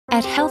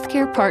At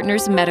Healthcare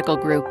Partners Medical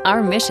Group,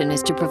 our mission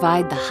is to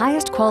provide the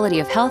highest quality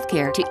of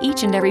healthcare to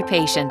each and every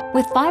patient.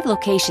 With 5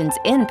 locations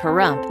in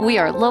Pahrump, we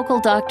are local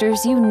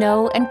doctors you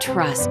know and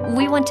trust.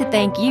 We want to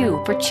thank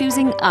you for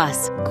choosing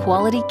us.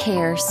 Quality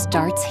care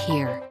starts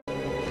here.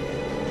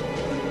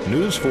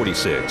 News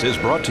 46 is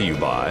brought to you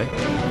by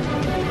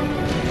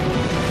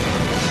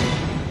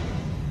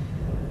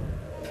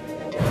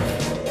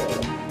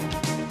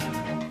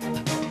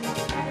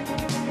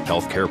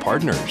Healthcare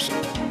Partners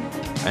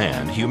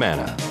and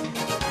Humana.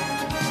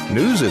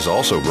 News is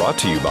also brought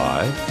to you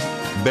by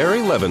Barry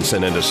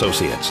Levinson and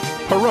Associates,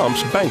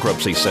 Pahrump's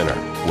Bankruptcy Center.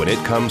 When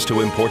it comes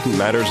to important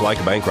matters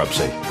like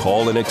bankruptcy,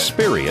 call an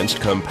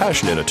experienced,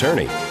 compassionate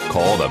attorney.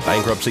 Call the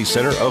Bankruptcy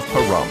Center of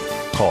Pahrump.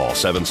 Call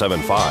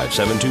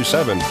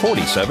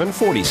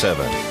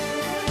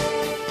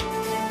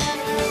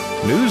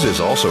 775-727-4747. News is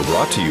also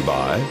brought to you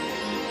by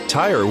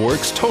Tire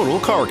Works Total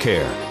Car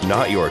Care.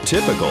 Not your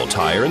typical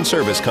tire and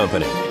service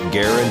company.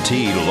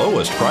 Guaranteed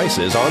lowest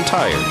prices on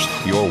tires.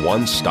 Your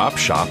one-stop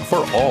shop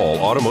for all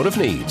automotive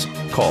needs.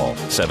 Call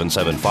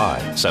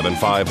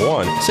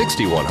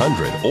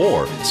 775-751-6100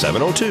 or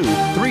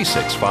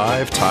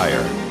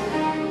 702-365-TIRE.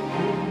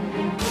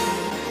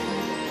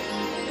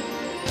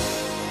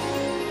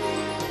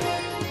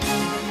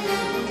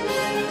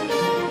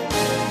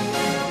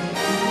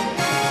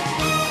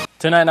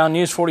 Tonight on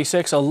News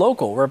 46, a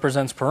local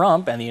represents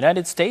Pahrump and the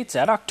United States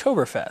at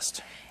Oktoberfest.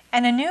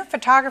 And a new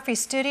photography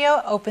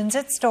studio opens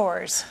its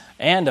doors.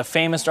 And a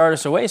famous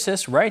artist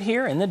oasis right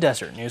here in the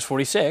desert. News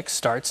 46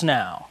 starts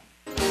now.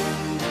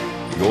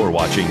 You're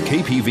watching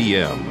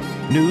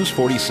KPVM News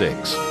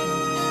 46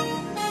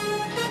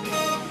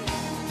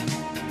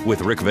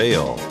 with Rick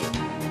Vale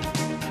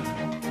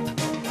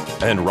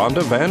and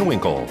Rhonda Van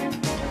Winkle.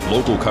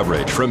 Local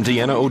coverage from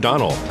Deanna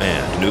O'Donnell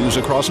and news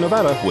across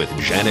Nevada with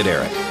Janet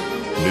Eric.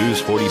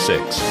 News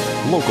 46,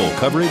 local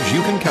coverage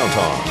you can count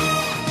on.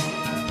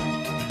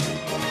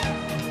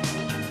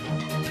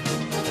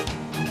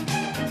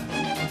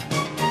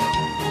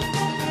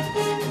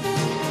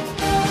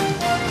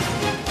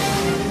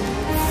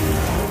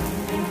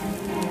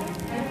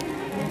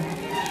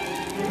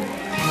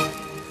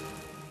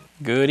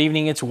 Good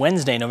evening, it's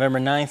Wednesday, November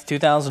 9th,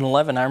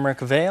 2011. I'm Rick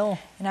Vale.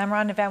 And I'm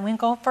Rhonda Van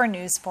Winkle for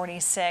News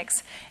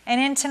 46.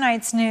 And in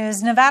tonight's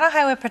news, Nevada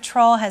Highway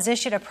Patrol has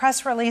issued a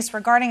press release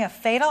regarding a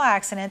fatal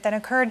accident that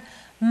occurred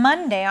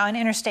Monday on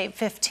Interstate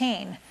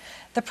 15.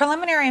 The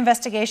preliminary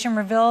investigation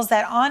reveals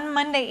that on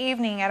Monday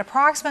evening at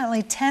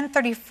approximately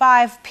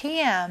 10:35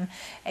 p.m.,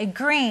 a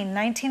green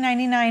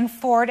 1999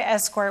 Ford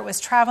Escort was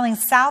traveling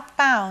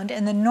southbound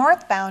in the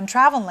northbound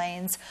travel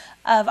lanes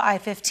of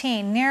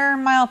I-15 near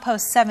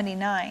milepost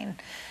 79.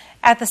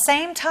 At the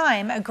same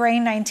time, a gray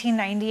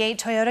 1998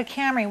 Toyota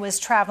Camry was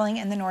traveling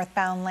in the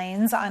northbound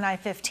lanes on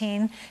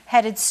I-15,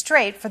 headed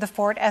straight for the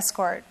Ford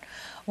Escort.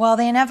 Well,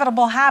 the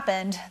inevitable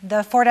happened.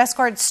 The Ford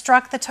Escort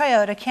struck the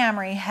Toyota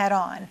Camry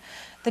head-on.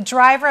 The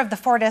driver of the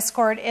Ford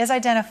Escort is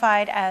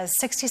identified as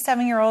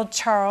 67-year-old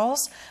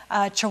Charles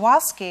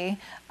Charkowski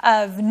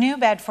of New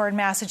Bedford,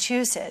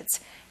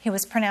 Massachusetts. He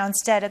was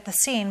pronounced dead at the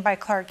scene by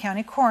Clark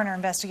County Coroner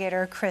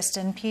Investigator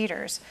Kristen.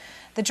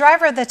 The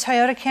driver of the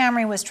Toyota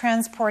Camry was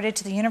transported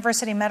to the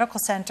University Medical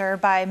Center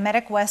by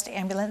Medic West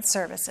Ambulance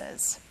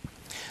Services.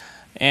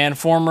 And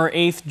former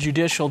 8th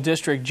Judicial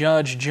District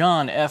Judge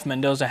John F.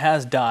 Mendoza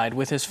has died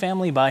with his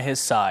family by his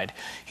side.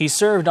 He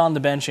served on the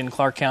bench in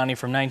Clark County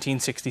from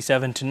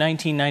 1967 to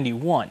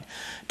 1991.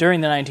 During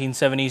the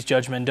 1970s,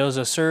 Judge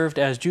Mendoza served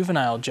as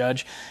juvenile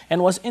judge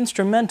and was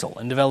instrumental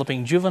in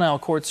developing juvenile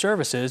court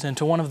services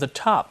into one of the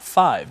top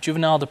 5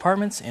 juvenile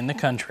departments in the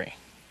country.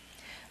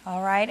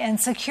 All right, and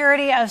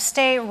Secretary of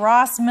State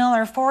Ross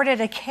Miller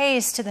forwarded a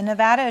case to the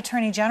Nevada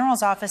Attorney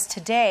General's office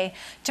today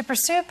to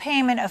pursue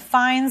payment of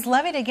fines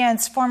levied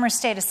against former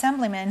State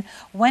Assemblyman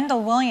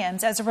Wendell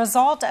Williams as a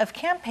result of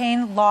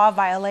campaign law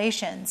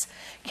violations.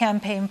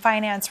 Campaign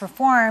finance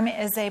reform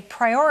is a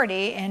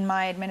priority in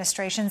my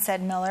administration,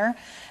 said Miller.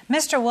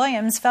 Mr.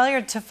 Williams'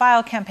 failure to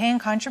file campaign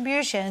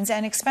contributions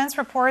and expense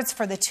reports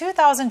for the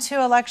 2002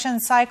 election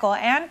cycle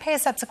and pay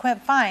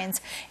subsequent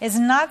fines is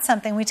not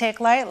something we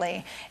take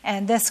lightly,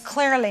 and this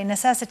clearly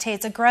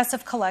necessitates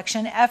aggressive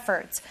collection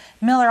efforts.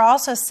 Miller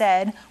also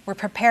said, "We're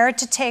prepared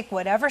to take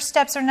whatever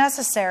steps are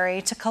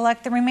necessary to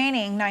collect the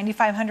remaining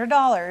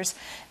 $9,500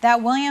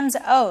 that Williams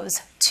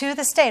owes to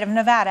the state of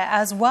Nevada,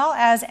 as well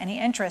as any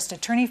interest,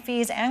 attorney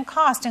fees, and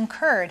cost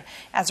incurred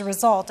as a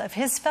result of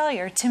his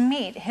failure to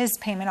meet his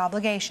payment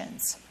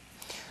obligations."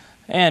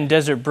 And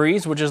Desert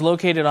Breeze, which is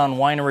located on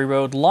Winery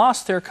Road,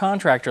 lost their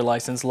contractor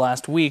license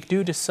last week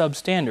due to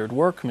substandard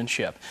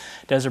workmanship.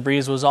 Desert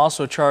Breeze was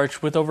also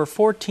charged with over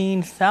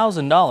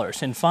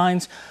 $14,000 in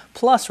fines,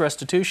 plus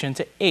restitution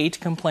to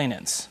 8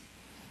 complainants.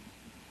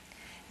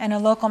 And a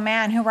local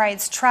man who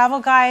writes travel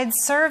guides,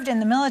 served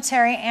in the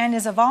military, and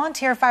is a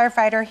volunteer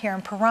firefighter here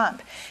in Pahrump.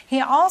 He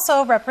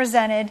also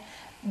represented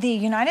the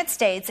United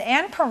States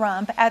and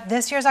Pahrump at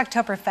this year's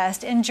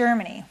Oktoberfest in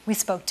Germany. We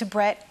spoke to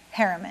Brett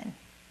Harriman.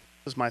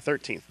 This is my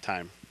 13th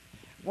time.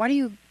 Why do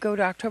you go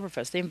to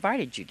Oktoberfest? They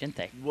invited you, didn't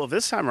they? Well,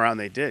 this time around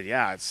they did.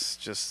 Yeah, it's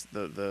just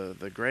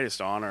the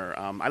greatest honor.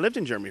 I lived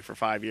in Germany for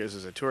 5 years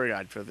as a tour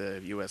guide for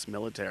the U.S.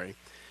 military.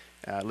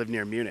 I lived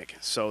near Munich.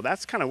 So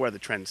that's kind of where the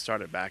trend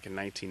started back in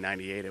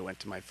 1998. I went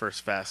to my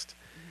first fest,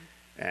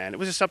 and it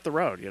was just up the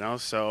road,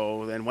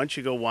 So then once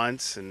you go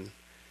once, and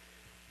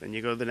then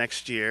you go the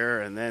next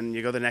year, and then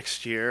you go the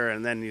next year,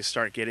 and then you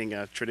start getting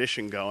a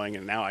tradition going,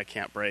 and now I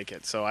can't break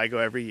it. So I go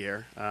every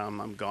year.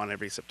 I'm gone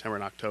every September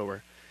and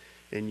October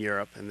in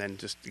Europe, and then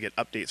just to get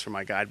updates from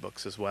my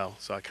guidebooks as well.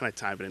 So I kind of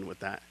time it in with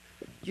that.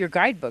 Your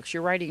guidebooks,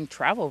 you're writing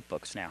travel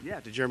books now. Yeah,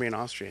 to Germany and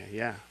Austria,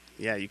 yeah.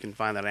 Yeah, you can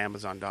find that at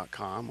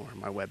Amazon.com or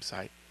my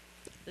website.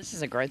 This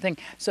is a great thing.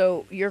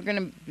 So you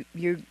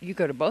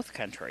go to both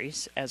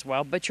countries as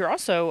well, but you're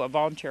also a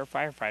volunteer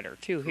firefighter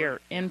too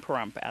here in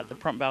Pahrump at the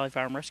Pahrump Valley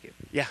Fire and Rescue.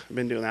 Yeah, I've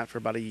been doing that for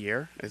about a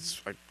year.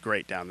 It's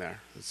great down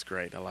there. It's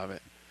great. I love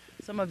it.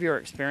 Some of your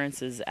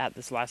experiences at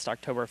this last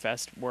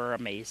Oktoberfest were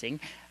amazing.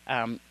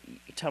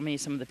 Tell me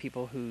some of the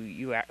people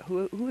who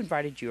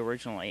invited you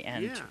originally,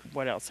 and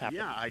what else happened.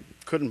 Yeah, I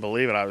couldn't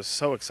believe it. I was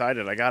so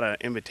excited. I got an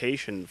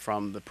invitation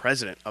from the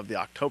president of the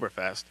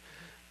Oktoberfest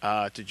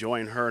to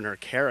join her in her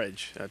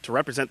carriage to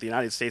represent the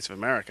United States of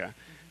America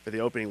for the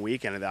opening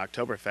weekend of the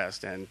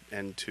Oktoberfest,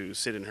 and to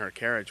sit in her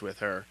carriage with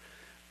her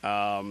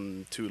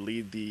to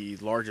lead the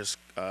largest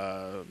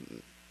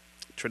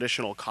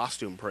traditional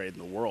costume parade in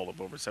the world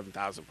of over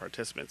 7,000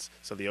 participants.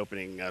 So the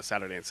opening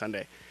Saturday and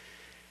Sunday.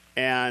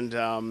 And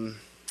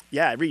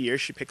every year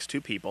she picks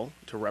 2 people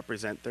to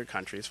represent their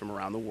countries from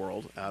around the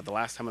world. The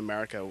last time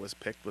America was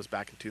picked was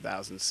back in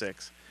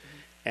 2006.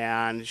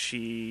 And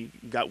she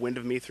got wind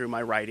of me through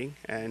my writing,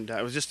 and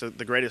it was just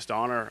the greatest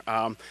honor.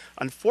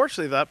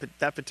 Unfortunately,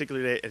 that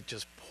particular day, it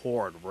just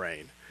poured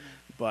rain.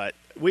 But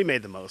we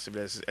made the most of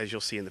it, as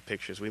you'll see in the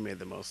pictures. We made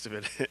the most of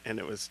it, and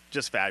it was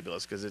just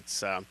fabulous because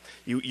it's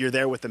you're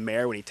there with the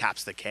mayor when he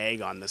taps the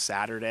keg on the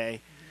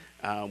Saturday,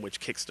 which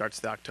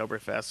kickstarts the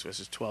Oktoberfest, which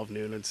is 12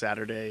 noon on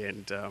Saturday,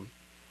 and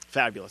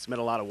fabulous. Met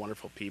a lot of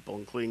wonderful people,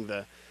 including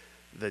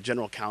the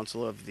general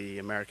counsel of the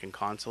American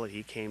consulate.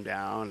 He came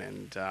down,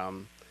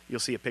 and you'll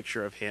see a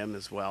picture of him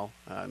as well,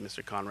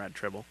 Mr. Conrad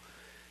Tribble.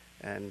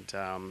 And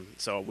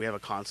so we have a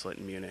consulate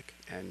in Munich,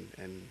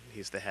 and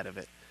he's the head of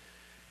it.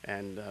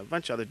 And a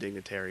bunch of other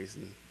dignitaries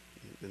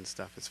and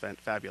stuff. It's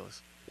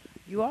fabulous.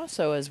 You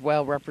also as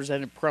well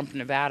represented Pahrump,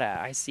 Nevada.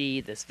 I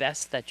see this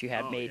vest that you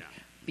had made.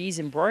 Yeah. Bees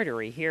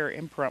Embroidery here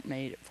in Pahrump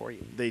made it for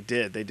you. They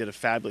did. They did a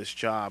fabulous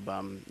job.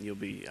 You'll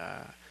be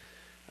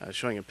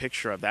showing a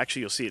picture of.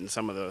 Actually, you'll see it in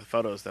some of the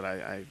photos that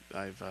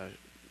I've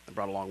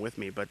brought along with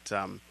me. But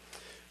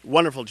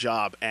wonderful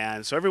job.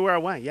 And so everywhere I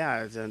went,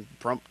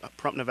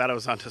 Pahrump, Nevada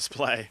was on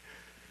display.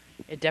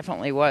 It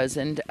definitely was,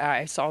 and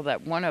I saw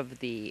that one of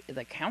the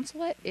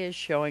consulate is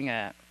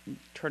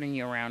turning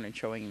you around and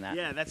showing that.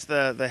 Yeah, that's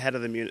the head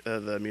of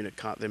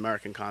the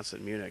American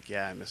consulate in Munich.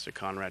 Yeah, Mr.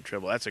 Conrad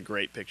Tribble. That's a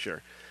great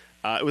picture.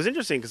 It was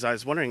interesting because I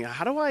was wondering,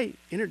 how do I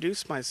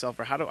introduce myself,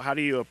 or how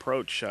do you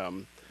approach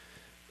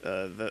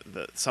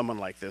someone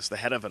like this, the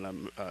head of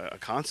a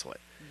consulate?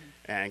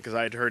 And because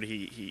I had heard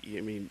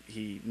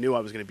he knew I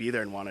was going to be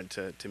there and wanted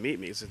to meet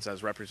me since I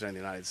was representing the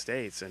United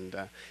States. And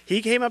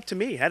he came up to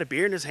me, had a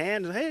beer in his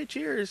hand, and hey,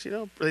 cheers,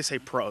 They say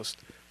Prost.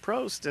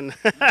 And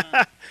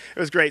it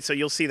was great. So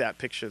you'll see that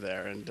picture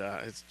there, and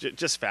it's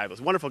just fabulous.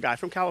 Wonderful guy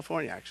from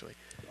California, actually.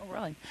 Oh,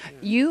 really? Yeah.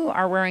 You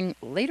are wearing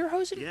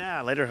lederhosen?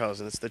 Yeah,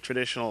 lederhosen. It's the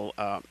traditional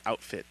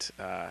outfit.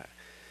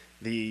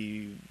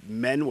 The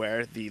men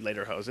wear the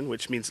lederhosen,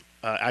 which means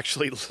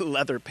actually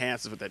leather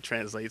pants is what that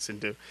translates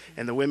into.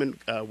 And the women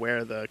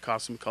wear the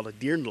costume called a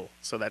dirndl.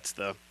 So that's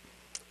the,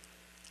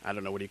 I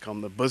don't know, what do you call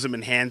them, the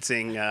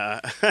bosom-enhancing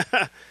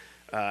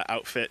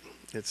outfit.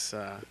 It's.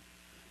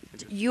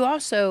 You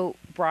also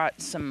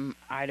brought some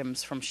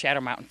items from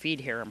Shadow Mountain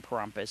Feed here in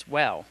Pahrump as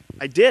well.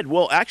 I did.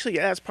 Well, actually,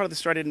 that's part of the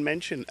story I didn't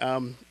mention.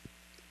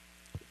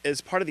 As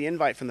part of the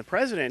invite from the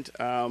president,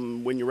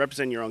 when you're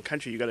representing your own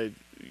country,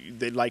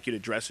 they'd like you to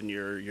dress in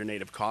your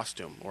native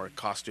costume, or a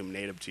costume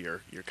native to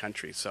your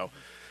country. So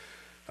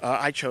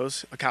I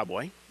chose a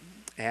cowboy,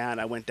 and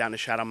I went down to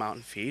Shadow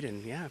Mountain Feed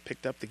and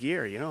picked up the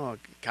gear, a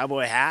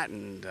cowboy hat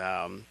and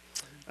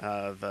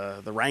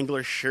the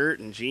Wrangler shirt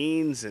and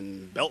jeans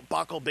and belt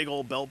buckle, big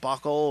old belt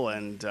buckle,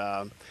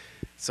 and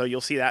so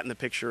you'll see that in the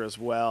picture as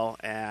well.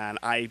 And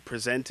I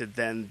presented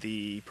then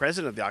the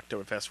president of the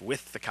Oktoberfest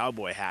with the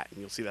cowboy hat, and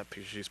you'll see that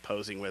picture. She's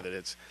posing with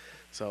it.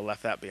 So I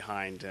left that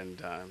behind, and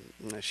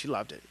she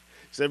loved it.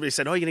 So everybody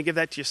said, "Oh, you're going to give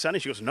that to your son?"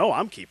 And she goes, "No,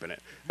 I'm keeping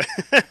it."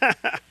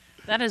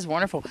 That is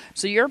wonderful.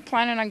 So you're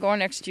planning on going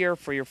next year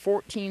for your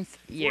 14th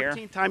year?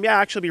 14th time, yeah.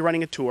 Actually, I'll be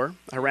running a tour.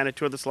 I ran a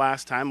tour this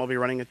last time. I'll be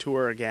running a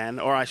tour again,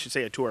 or I should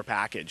say a tour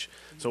package.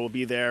 So we'll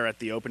be there at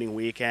the opening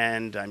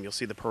weekend. You'll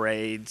see the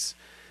parades,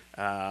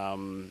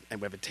 and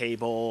we have a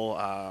table,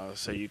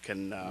 so you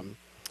can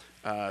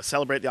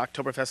celebrate the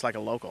Oktoberfest like a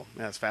local.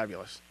 Yeah, it's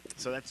fabulous.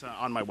 So that's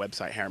on my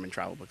website,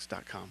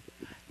 harrimantravelbooks.com.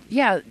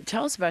 Yeah,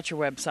 tell us about your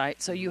website.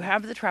 So you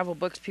have the travel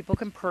books. People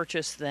can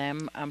purchase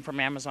them from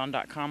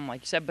Amazon.com,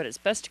 like you said, but it's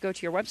best to go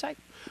to your website?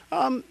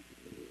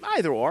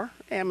 Either or,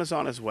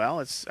 Amazon as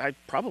well. I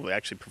probably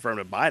actually prefer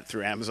to buy it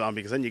through Amazon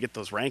because then you get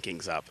those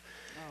rankings up.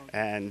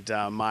 And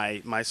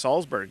my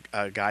Salzburg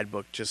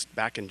guidebook just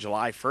back in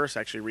July 1st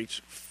actually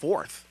reached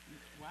 4th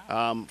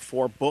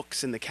for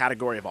books in the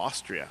category of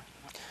Austria.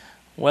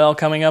 Well,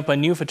 coming up, a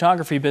new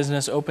photography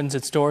business opens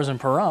its doors in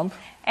Pahrump.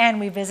 And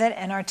we visit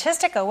an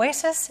artistic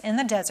oasis in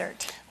the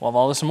desert. We'll have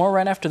all this and more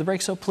right after the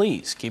break, so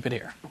please keep it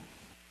here.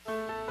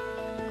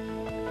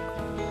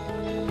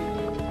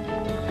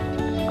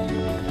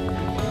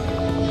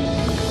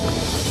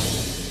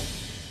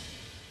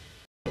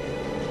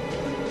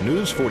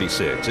 News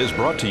 46 is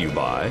brought to you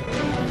by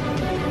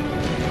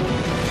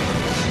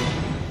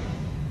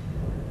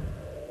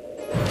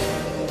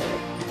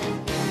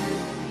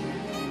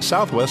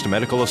Southwest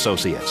Medical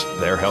Associates.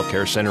 Their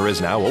healthcare center is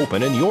now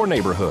open in your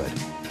neighborhood.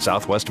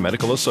 Southwest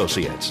Medical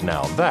Associates.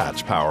 Now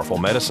that's powerful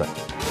medicine.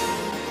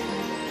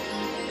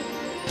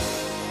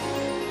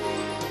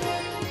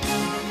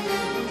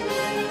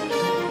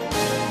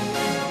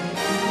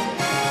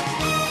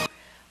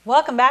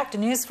 Welcome back to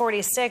News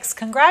 46.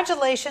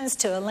 Congratulations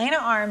to Elena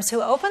Arms,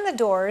 who opened the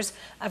doors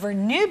of her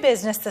new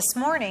business this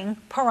morning,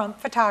 Pahrump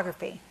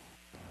Photography.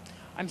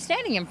 I'm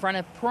standing in front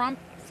of Pahrump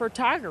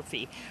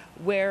Photography,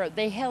 where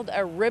they held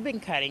a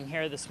ribbon cutting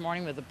here this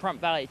morning with the Pahrump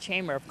Valley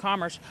Chamber of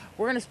Commerce.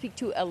 We're going to speak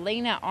to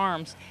Elena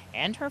Arms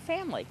and her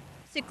family.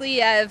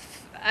 Basically,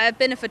 I've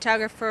been a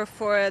photographer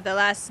for the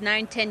last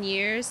 9-10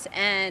 years,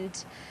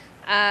 and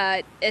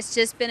it's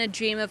just been a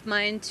dream of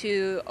mine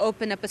to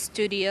open up a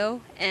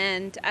studio,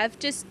 and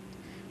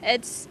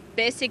it's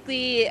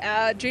basically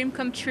a dream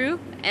come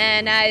true.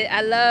 And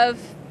I'm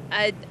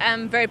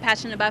very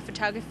passionate about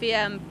photography.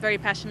 I'm very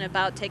passionate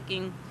about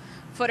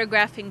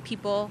photographing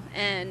people,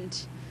 and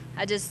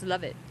I just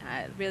love it.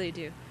 I really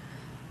do.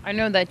 I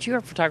know that you're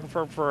a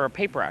photographer for a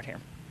paper out here.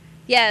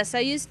 Yes, I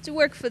used to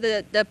work for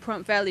the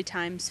Pahrump Valley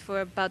Times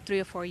for about 3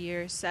 or 4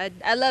 years. I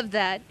love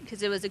that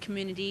because it was a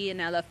community,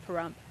 and I love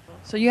Pahrump.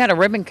 So you had a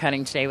ribbon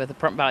cutting today with the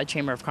Pahrump Valley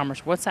Chamber of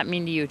Commerce. What's that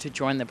mean to you to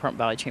join the Pahrump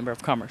Valley Chamber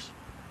of Commerce?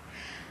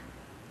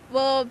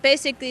 Well,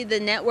 basically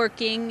the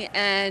networking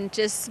and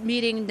just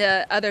meeting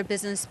the other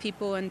business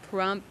people in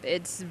Pahrump,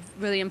 it's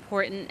really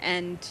important,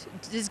 and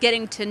just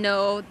getting to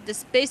know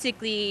this,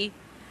 basically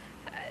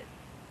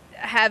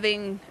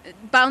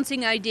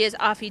bouncing ideas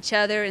off each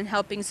other and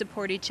helping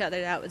support each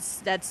other.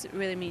 That's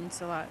really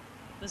means a lot.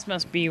 This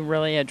must be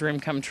really a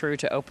dream come true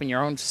to open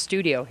your own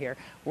studio here.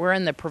 We're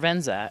in the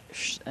Provenza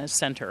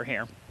Center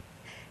here.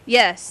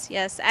 Yes.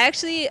 I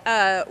actually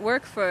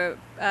work for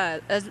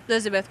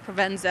Elizabeth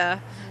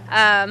Provenza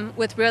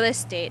with real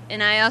estate,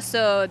 and I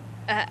also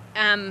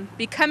am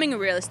becoming a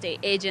real estate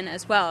agent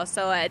as well.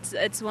 So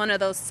it's one of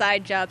those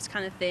side jobs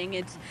kind of thing.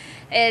 It's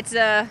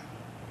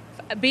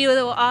be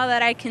all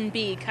that I can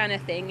be kind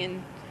of thing,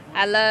 and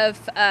I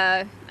love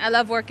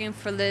working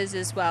for Liz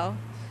as well,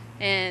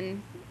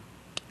 and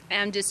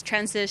I'm just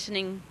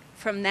transitioning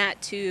from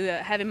that to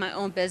having my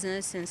own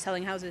business and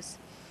selling houses.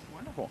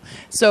 Wonderful.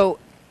 So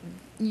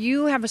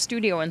you have a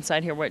studio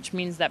inside here, which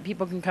means that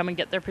people can come and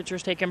get their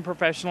pictures taken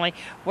professionally.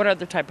 What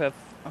other type of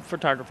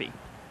photography?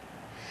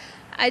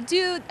 I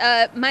do.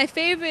 My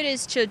favorite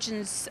is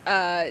children's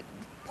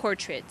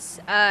portraits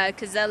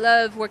because I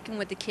love working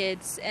with the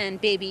kids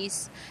and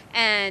babies,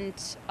 and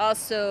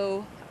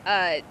also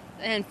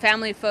and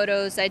family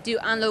photos. I do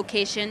on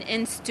location,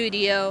 in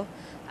studio,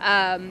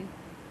 and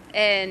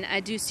I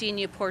do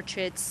senior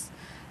portraits,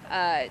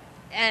 and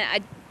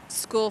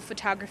school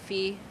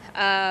photography.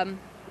 And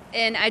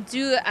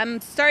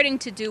I'm starting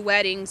to do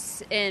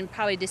weddings in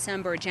probably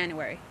December or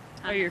January.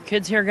 Are your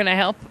kids here going to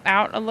help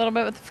out a little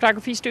bit with the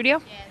photography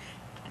studio?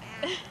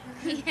 Yes.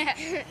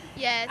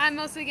 Yes. I'm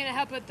mostly going to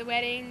help with the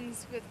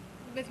weddings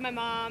with my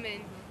mom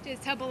and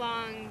just help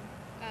along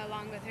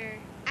with her.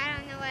 I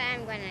don't know what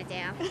I'm going to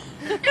do.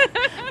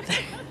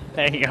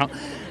 There you go.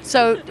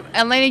 So,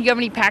 Elena, do you have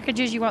any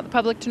packages you want the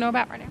public to know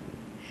about right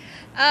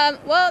now?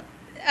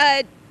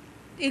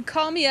 You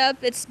call me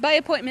up. It's by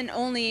appointment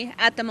only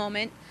at the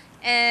moment.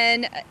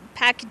 And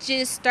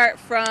packages start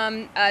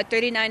from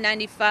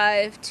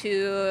 $39.95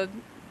 to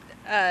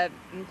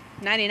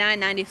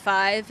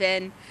 $99.95,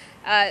 and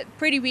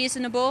pretty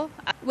reasonable.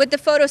 With the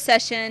photo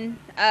session,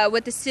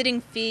 with the sitting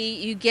fee,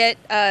 you get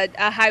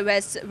a high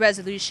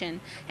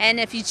resolution. And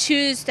if you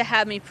choose to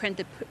have me print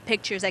the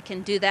pictures, I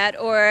can do that.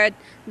 Or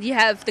you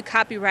have the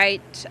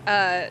copyright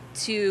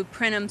to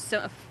print them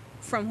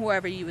from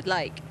whoever you would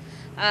like.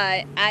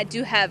 I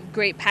do have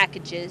great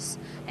packages,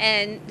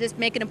 and just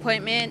make an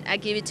appointment. I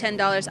give you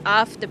 $10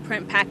 off the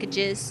print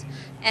packages,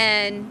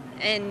 and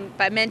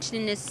by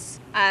mentioning this,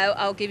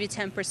 I'll give you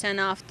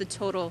 10% off the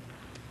total.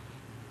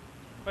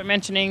 By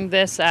mentioning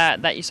this,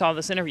 that you saw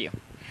this interview?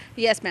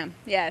 Yes, ma'am.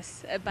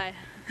 Yes. Bye.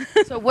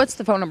 So what's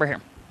the phone number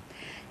here?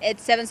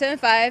 It's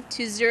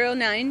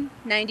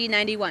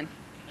 775-209-9091.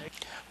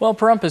 Well,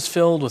 Pahrump is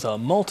filled with a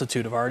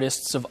multitude of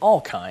artists of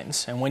all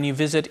kinds, and when you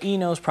visit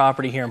Eno's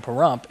property here in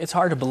Pahrump, it's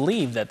hard to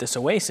believe that this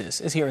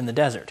oasis is here in the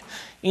desert.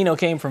 Eno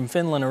came from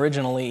Finland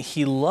originally.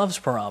 He loves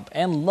Pahrump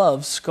and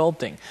loves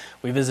sculpting.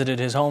 We visited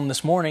his home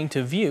this morning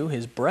to view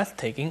his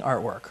breathtaking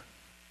artwork.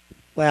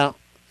 Well,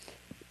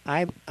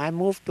 I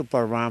moved to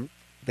Pahrump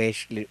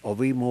basically, or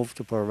we moved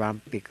to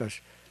Pahrump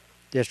because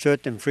there's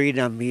certain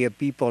freedom here,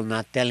 people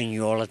not telling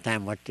you all the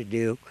time what to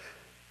do.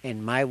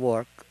 In my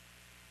work,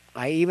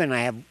 I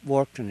have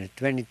worked in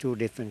 22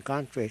 different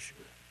countries.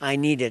 I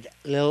needed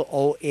a little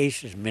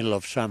oasis, middle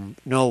of some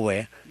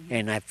nowhere,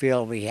 and I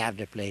feel we have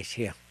the place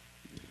here.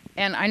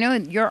 And I know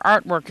your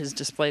artwork is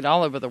displayed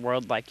all over the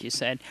world, like you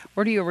said.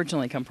 Where do you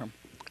originally come from?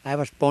 I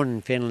was born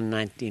in Finland in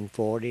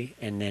 1940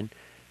 and then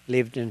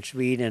lived in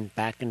Sweden,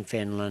 back in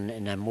Finland,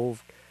 and I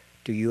moved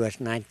to U.S.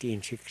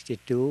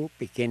 1962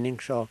 beginning,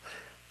 so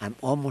I'm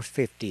almost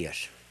 50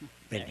 years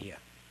been here.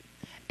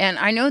 And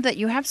I know that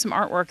you have some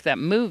artwork that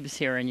moves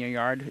here in your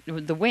yard,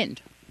 with the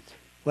wind.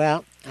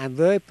 Well, I'm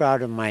very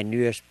proud of my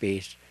newest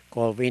piece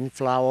called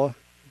Windflower.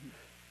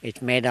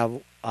 It's made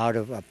out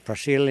of a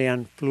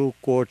Brazilian blue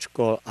quartz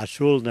called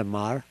Azul de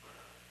Mar.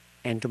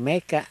 And to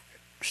make a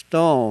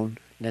stone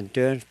that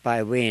turns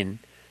by wind,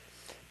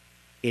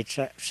 it's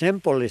a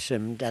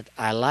symbolism that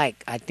I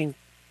like. I think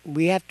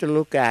we have to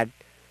look at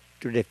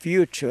to the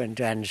future and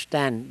to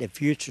understand the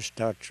future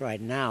starts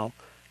right now.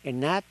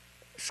 And that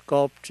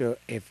sculpture,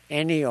 if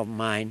any of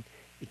mine,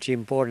 it's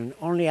important.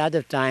 Only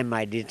other time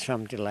I did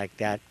something like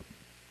that,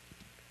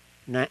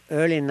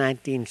 early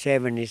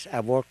 1970s,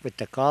 I worked with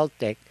the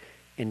Caltech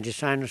and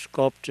designed a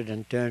sculpture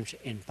that turns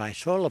in by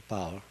solar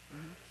power.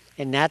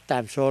 And that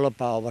time solar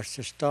power was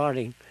just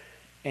starting.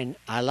 And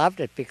I loved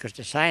it because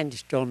the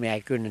scientists told me I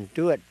couldn't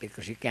do it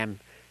because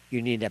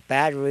you need a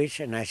batteries.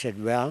 And I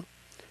said, well,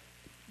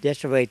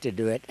 there's a way to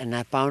do it. And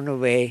I found a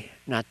way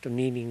not to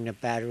needing the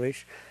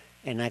batteries.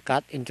 And I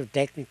got into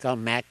technical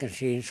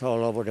magazines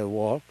all over the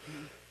world.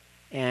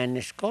 And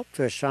the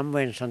sculpture is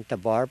somewhere in Santa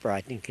Barbara,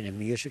 I think in a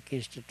music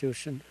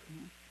institution.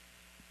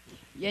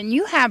 And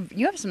you have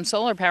some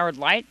solar-powered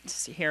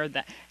lights here.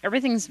 That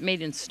everything's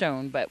made in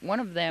stone, but one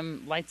of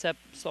them lights up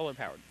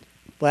solar-powered.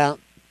 Well,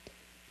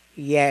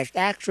 yes,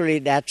 actually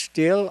that's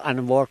still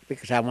on work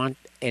because I want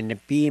in the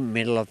beam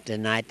middle of the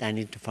night I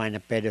need to find a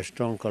better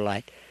stronger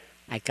light.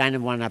 I kind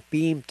of want a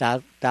beam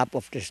top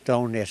of the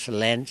stone, there's a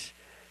lens,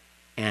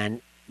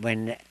 and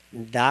when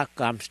dark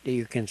comes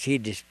you can see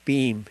this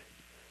beam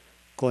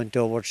going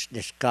towards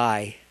the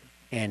sky,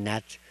 and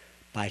that's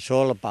by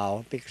solar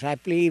power because I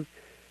believe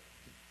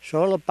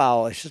solar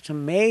power is such an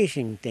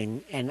amazing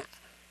thing. And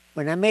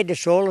when I made the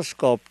solar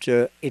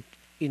sculpture,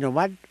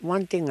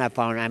 one thing I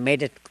found, I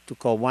made it to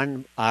go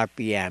 1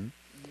 RPM.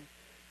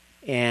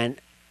 And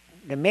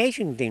the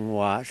amazing thing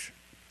was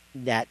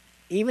that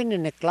even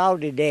in a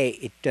cloudy day,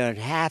 it turned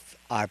half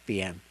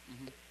RPM.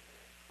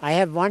 I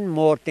have one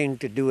more thing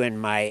to do in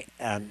my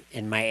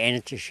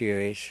energy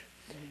series,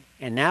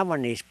 and that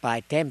one is by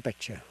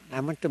temperature.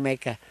 I want to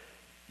make a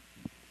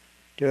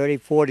 30,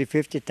 40,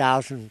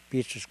 50,000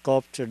 piece of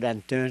sculpture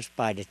that turns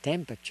by the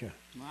temperature.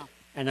 Wow.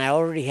 And I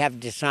already have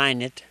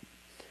designed it.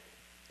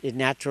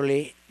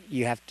 Naturally,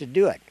 you have to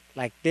do it.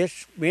 Like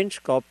this wind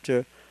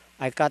sculpture,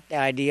 I got the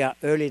idea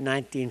early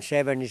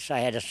 1970s. I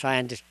had a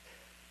scientist,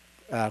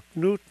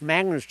 Knut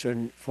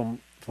Magnusson from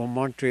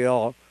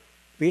Montreal,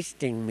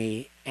 visiting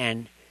me,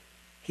 and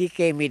he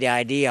gave me the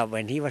idea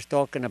when he was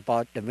talking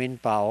about the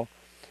wind power.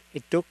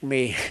 It took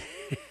me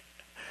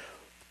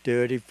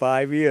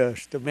 35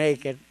 years to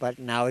make it, but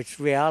now it's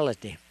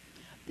reality.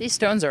 These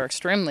stones are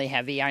extremely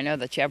heavy. I know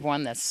that you have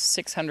one that's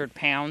 600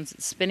 pounds.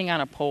 It's spinning on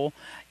a pole.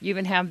 You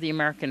even have the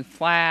American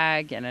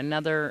flag and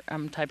another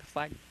type of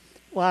flag.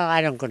 Well,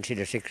 I don't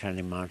consider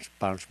 600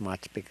 pounds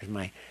much because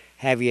my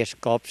heaviest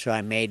sculpture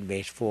I made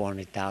weighs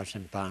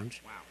 400,000 pounds.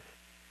 Wow.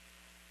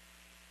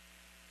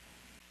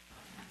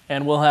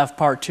 And we'll have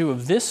part 2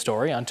 of this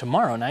story on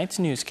tomorrow night's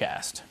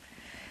newscast.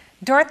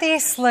 Dorothy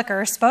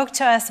Slicker spoke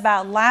to us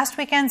about last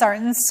weekend's Art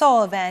and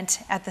Soul event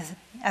at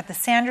the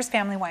Sanders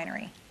Family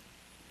Winery.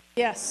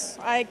 Yes,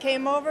 I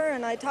came over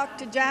and I talked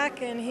to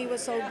Jack, and he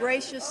was so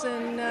gracious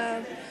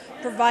in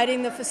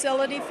providing the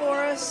facility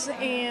for us,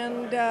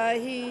 and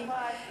he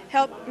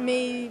helped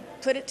me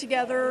put it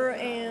together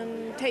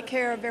and take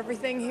care of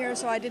everything here,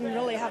 so I didn't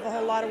really have a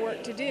whole lot of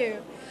work to do.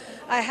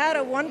 I had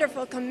a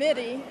wonderful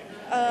committee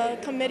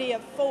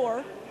of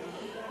 4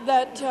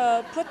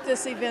 that put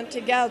this event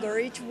together.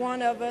 Each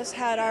one of us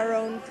had our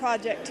own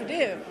project to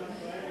do.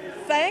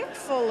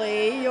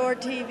 Thankfully, your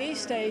TV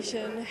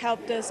station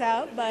helped us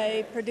out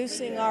by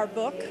producing our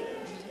book,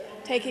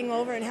 taking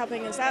over and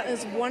helping us out. It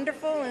was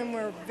wonderful, and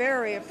we're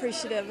very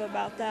appreciative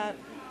about that.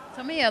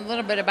 Tell me a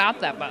little bit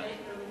about that book.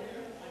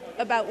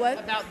 About what?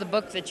 About the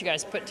book that you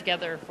guys put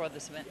together for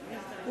this event.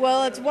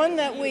 Well, it's one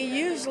that we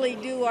usually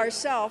do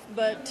ourselves,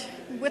 but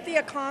with the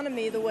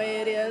economy the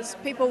way it is,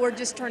 people were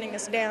just turning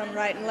us down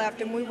right and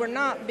left, and we were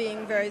not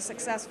being very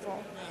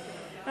successful.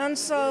 And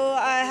so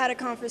I had a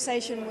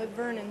conversation with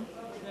Vernon,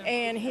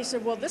 and he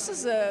said, well, this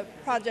is a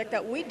project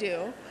that we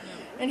do.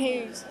 And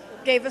he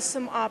gave us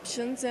some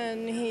options,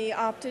 and he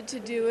opted to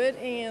do it,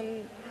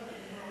 and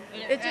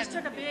it just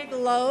took a big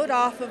load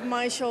off of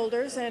my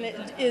shoulders, and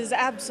it is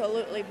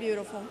absolutely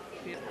beautiful.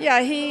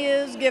 Yeah, he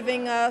is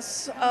giving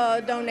us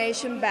a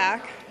donation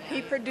back.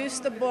 He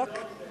produced the book,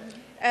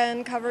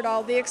 and covered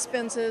all the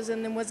expenses,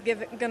 and then was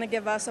going to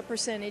give us a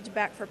percentage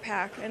back for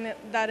pack, and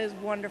that is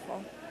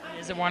wonderful.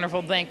 It is a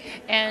wonderful thing.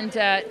 And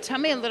tell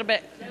me a little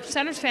bit,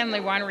 Center's Family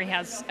Winery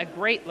has a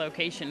great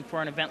location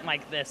for an event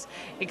like this,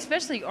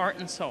 especially Art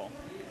and Soul.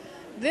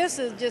 This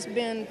has just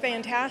been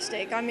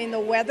fantastic. I mean, the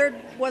weather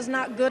was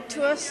not good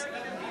to us,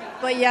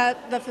 but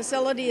yet the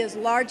facility is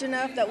large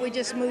enough that we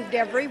just moved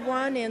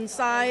everyone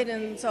inside,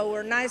 and so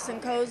we're nice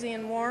and cozy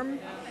and warm.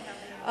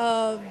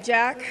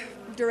 Jack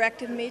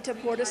directed me to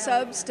Porta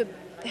Subs to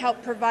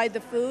help provide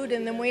the food,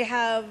 and then we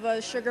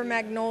have Sugar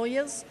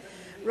Magnolias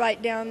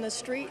right down the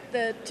street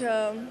that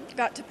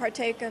got to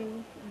partake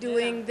in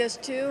doing this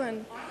too,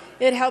 and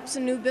it helps a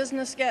new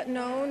business get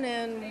known,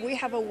 and we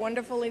have a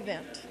wonderful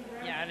event.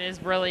 Yeah, it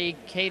is really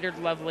catered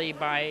lovely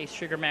by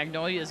Sugar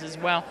Magnolias as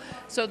well.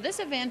 So this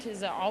event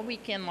is an all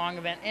weekend long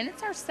event, and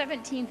it's our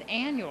 17th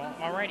annual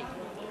already.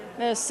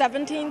 The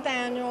 17th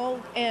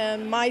annual,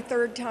 and my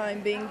third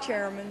time being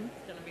chairman.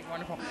 It's going to be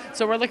wonderful.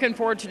 So we're looking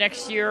forward to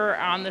next year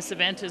on this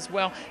event as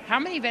well. How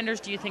many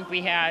vendors do you think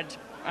we had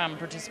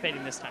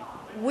participating this time?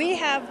 We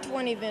have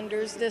 20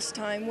 vendors this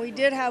time. We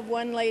did have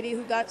one lady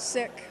who got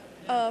sick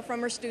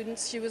from her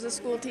students. She was a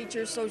school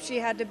teacher, so she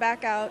had to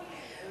back out.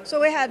 So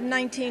we had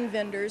 19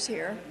 vendors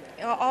here,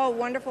 all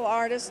wonderful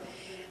artists,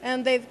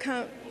 and they've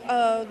come.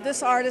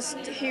 This artist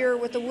here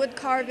with the wood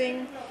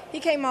carving, he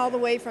came all the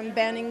way from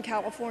Banning,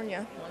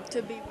 California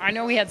to be. I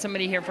know we had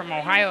somebody here from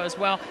Ohio as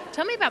well.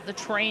 Tell me about the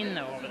train,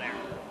 though, over there.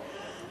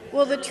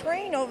 Well, the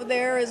train over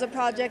there is a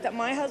project that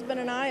my husband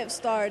and I have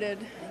started,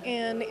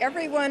 and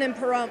everyone in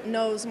Pahrump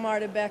knows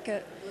Marta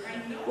Beckett.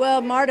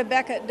 Well, Marta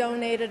Beckett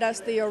donated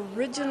us the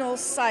original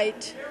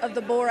site of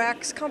the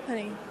Borax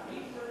Company.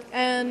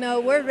 And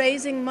we're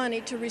raising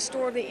money to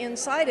restore the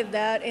inside of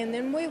that, and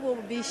then we will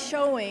be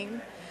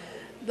showing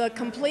the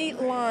complete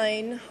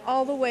line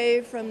all the way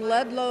from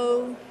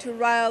Ludlow to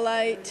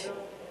Rhyolite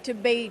to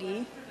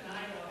Beatty,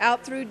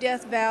 out through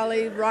Death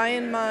Valley,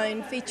 Ryan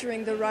Mine,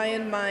 featuring the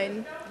Ryan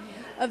Mine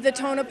of the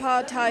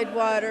Tonopah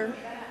Tidewater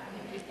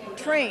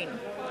train.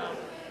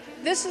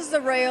 This is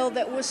the rail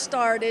that was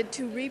started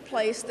to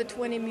replace the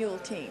 20 Mule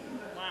team.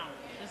 Wow,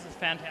 this is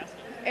fantastic.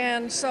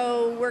 And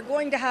so we're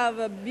going to have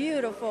a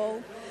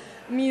beautiful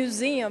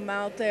museum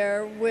out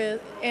there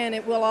and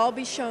it will all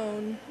be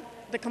shown,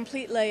 the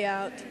complete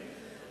layout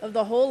of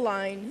the whole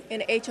line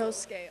in HO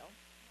scale.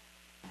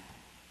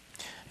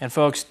 And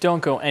folks,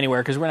 don't go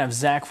anywhere because we're going to have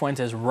Zach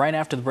Fuentes right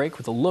after the break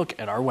with a look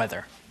at our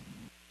weather.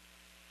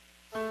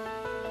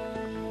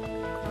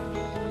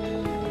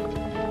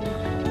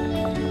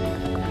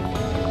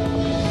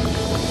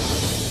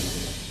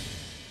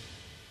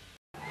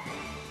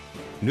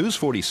 News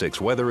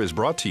 46 weather is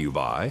brought to you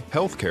by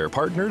Healthcare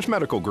Partners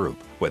Medical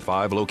Group, with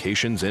 5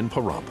 locations in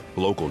Pahrump.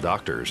 Local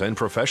doctors and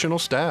professional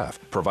staff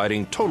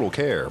providing total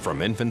care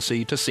from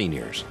infancy to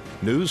seniors.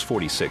 News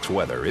 46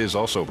 weather is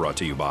also brought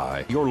to you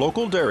by your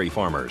local dairy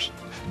farmers.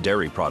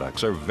 Dairy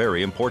products are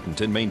very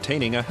important in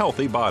maintaining a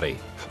healthy body.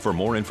 For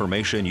more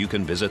information, you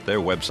can visit their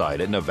website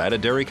at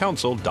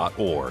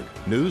nevadadairycouncil.org.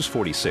 News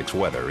 46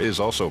 weather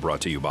is also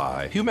brought to you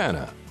by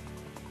Humana.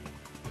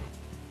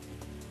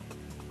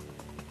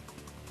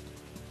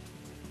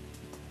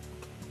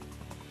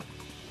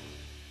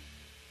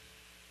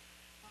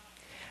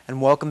 And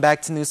welcome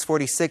back to News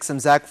 46. I'm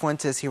Zach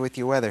Fuentes here with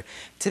your weather.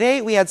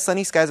 Today we had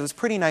sunny skies. It was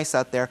pretty nice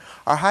out there.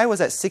 Our high was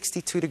at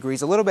 62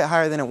 degrees, a little bit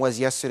higher than it was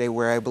yesterday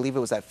where I believe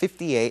it was at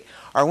 58.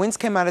 Our winds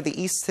came out of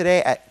the east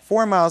today at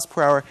 4 miles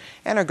per hour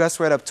and our gusts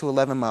were up to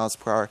 11 miles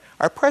per hour.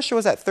 Our pressure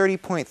was at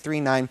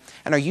 30.39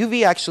 and our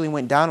UV actually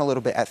went down a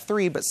little bit at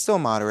 3 but still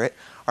moderate.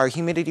 Our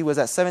humidity was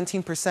at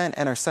 17%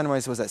 and our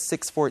sunrise was at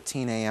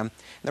 6:14 a.m. And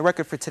the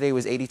record for today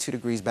was 82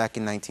 degrees back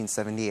in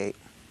 1978.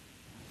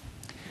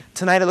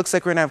 Tonight it looks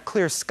like we're going to have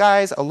clear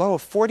skies, a low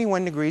of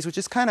 41 degrees, which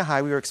is kind of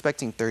high. We were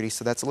expecting 30,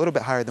 so that's a little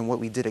bit higher than what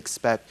we did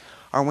expect.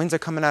 Our winds are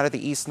coming out of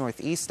the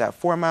east-northeast at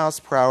 4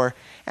 miles per hour,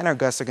 and our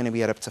gusts are going to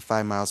be at up to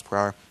 5 miles per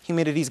hour.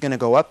 Humidity is going to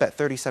go up at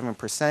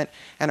 37%,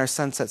 and our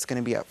sunset's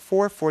going to be at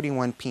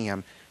 4:41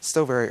 p.m.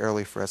 Still very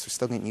early for us. We're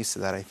still getting used to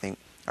that, I think.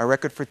 Our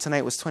record for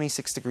tonight was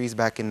 26 degrees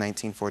back in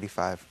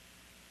 1945.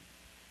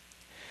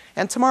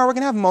 And tomorrow we're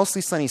going to have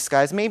mostly sunny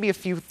skies, maybe a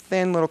few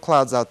thin little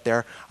clouds out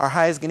there. Our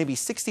high is going to be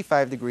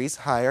 65 degrees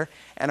higher,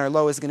 and our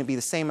low is going to be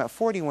the same at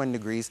 41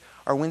 degrees.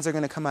 Our winds are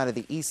going to come out of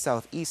the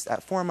east-southeast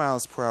at 4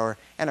 miles per hour,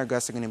 and our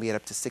gusts are going to be at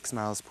up to 6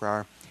 miles per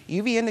hour.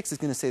 UV index is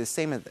going to stay the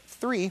same at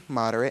 3,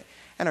 moderate,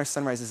 and our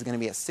sunrise is going to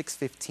be at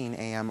 6:15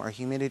 a.m. Our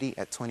humidity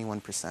at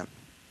 21%.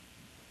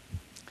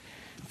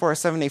 For our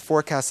 7-day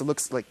forecast, it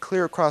looks like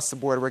clear across the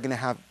board. We're going to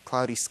have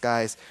cloudy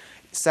skies.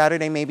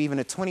 Saturday, maybe even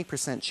a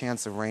 20%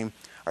 chance of rain.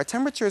 Our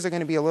temperatures are going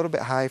to be a little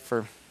bit high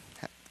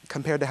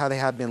compared to how they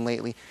have been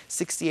lately.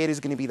 68 is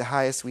going to be the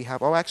highest we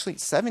have. Oh, actually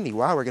 70.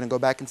 Wow, we're going to go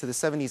back into the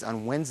 70s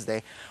on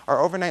Wednesday. Our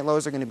overnight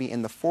lows are going to be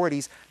in the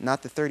 40s,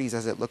 not the 30s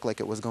as it looked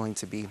like it was going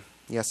to be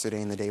yesterday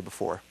and the day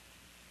before.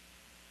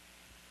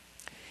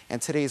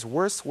 And today's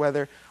worst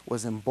weather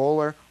was in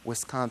Bowler,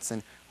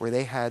 Wisconsin, where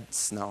they had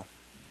snow.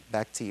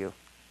 Back to you.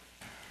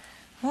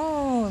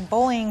 Ooh,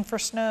 bowling for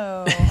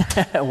snow.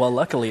 Well,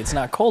 luckily it's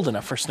not cold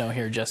enough for snow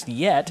here just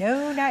yet.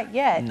 No, not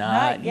yet.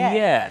 Not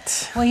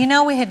yet. Well, you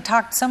know, we had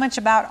talked so much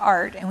about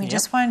art, and we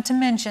just wanted to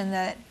mention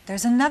that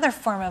there's another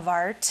form of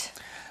art,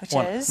 which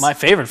is my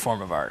favorite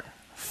form of art.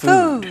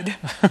 Food.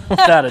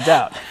 Without a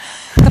doubt.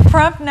 The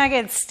Pahrump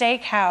Nugget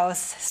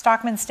Steakhouse,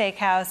 Stockman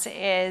Steakhouse,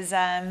 is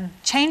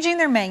changing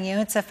their menu.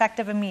 It's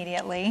effective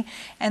immediately.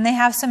 And they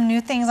have some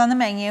new things on the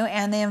menu,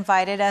 and they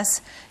invited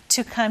us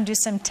to come do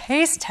some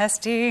taste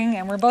testing.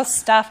 And we're both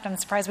stuffed. I'm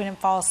surprised we didn't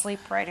fall asleep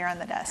right here on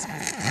the desk.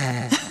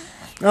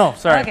 Oh,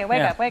 sorry. Okay,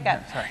 wake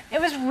up. Sorry.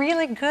 It was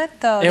really good,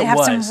 though. They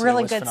have some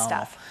really good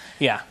stuff.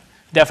 Yeah.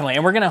 Definitely,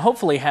 and we're going to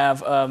hopefully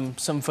have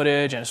some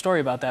footage and a story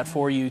about that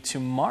for you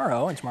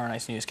tomorrow in tomorrow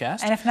night's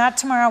newscast. And if not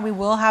tomorrow, we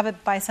will have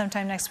it by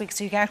sometime next week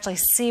so you can actually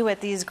see what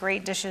these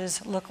great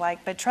dishes look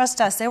like. But trust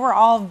us, they were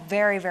all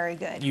very, very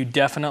good. You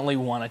definitely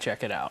want to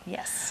check it out.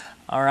 Yes.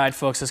 All right,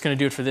 folks, that's going to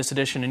do it for this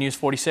edition of News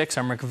 46.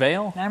 I'm Rick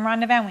Vale. And I'm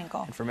Rhonda Van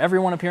Winkle. And from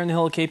everyone up here in the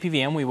Hill of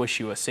KPVM, we wish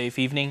you a safe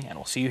evening, and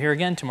we'll see you here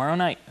again tomorrow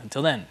night.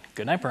 Until then,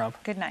 good night, Pahrump.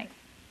 Good night.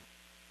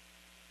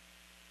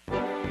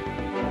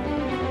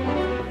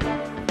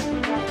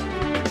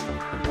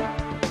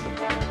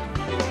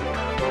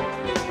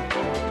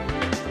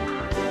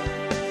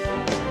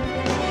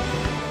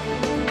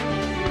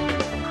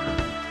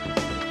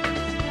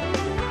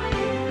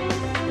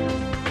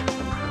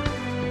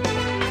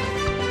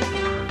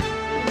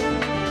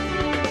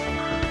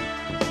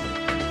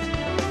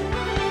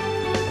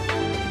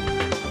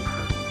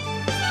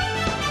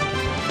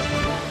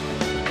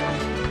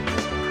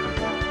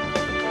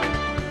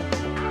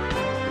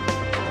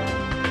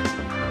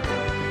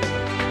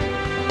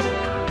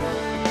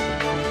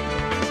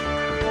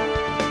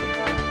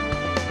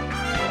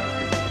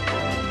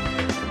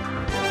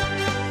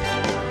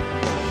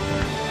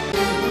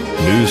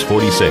 News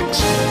 46.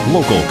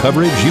 Local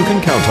coverage you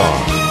can count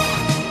on.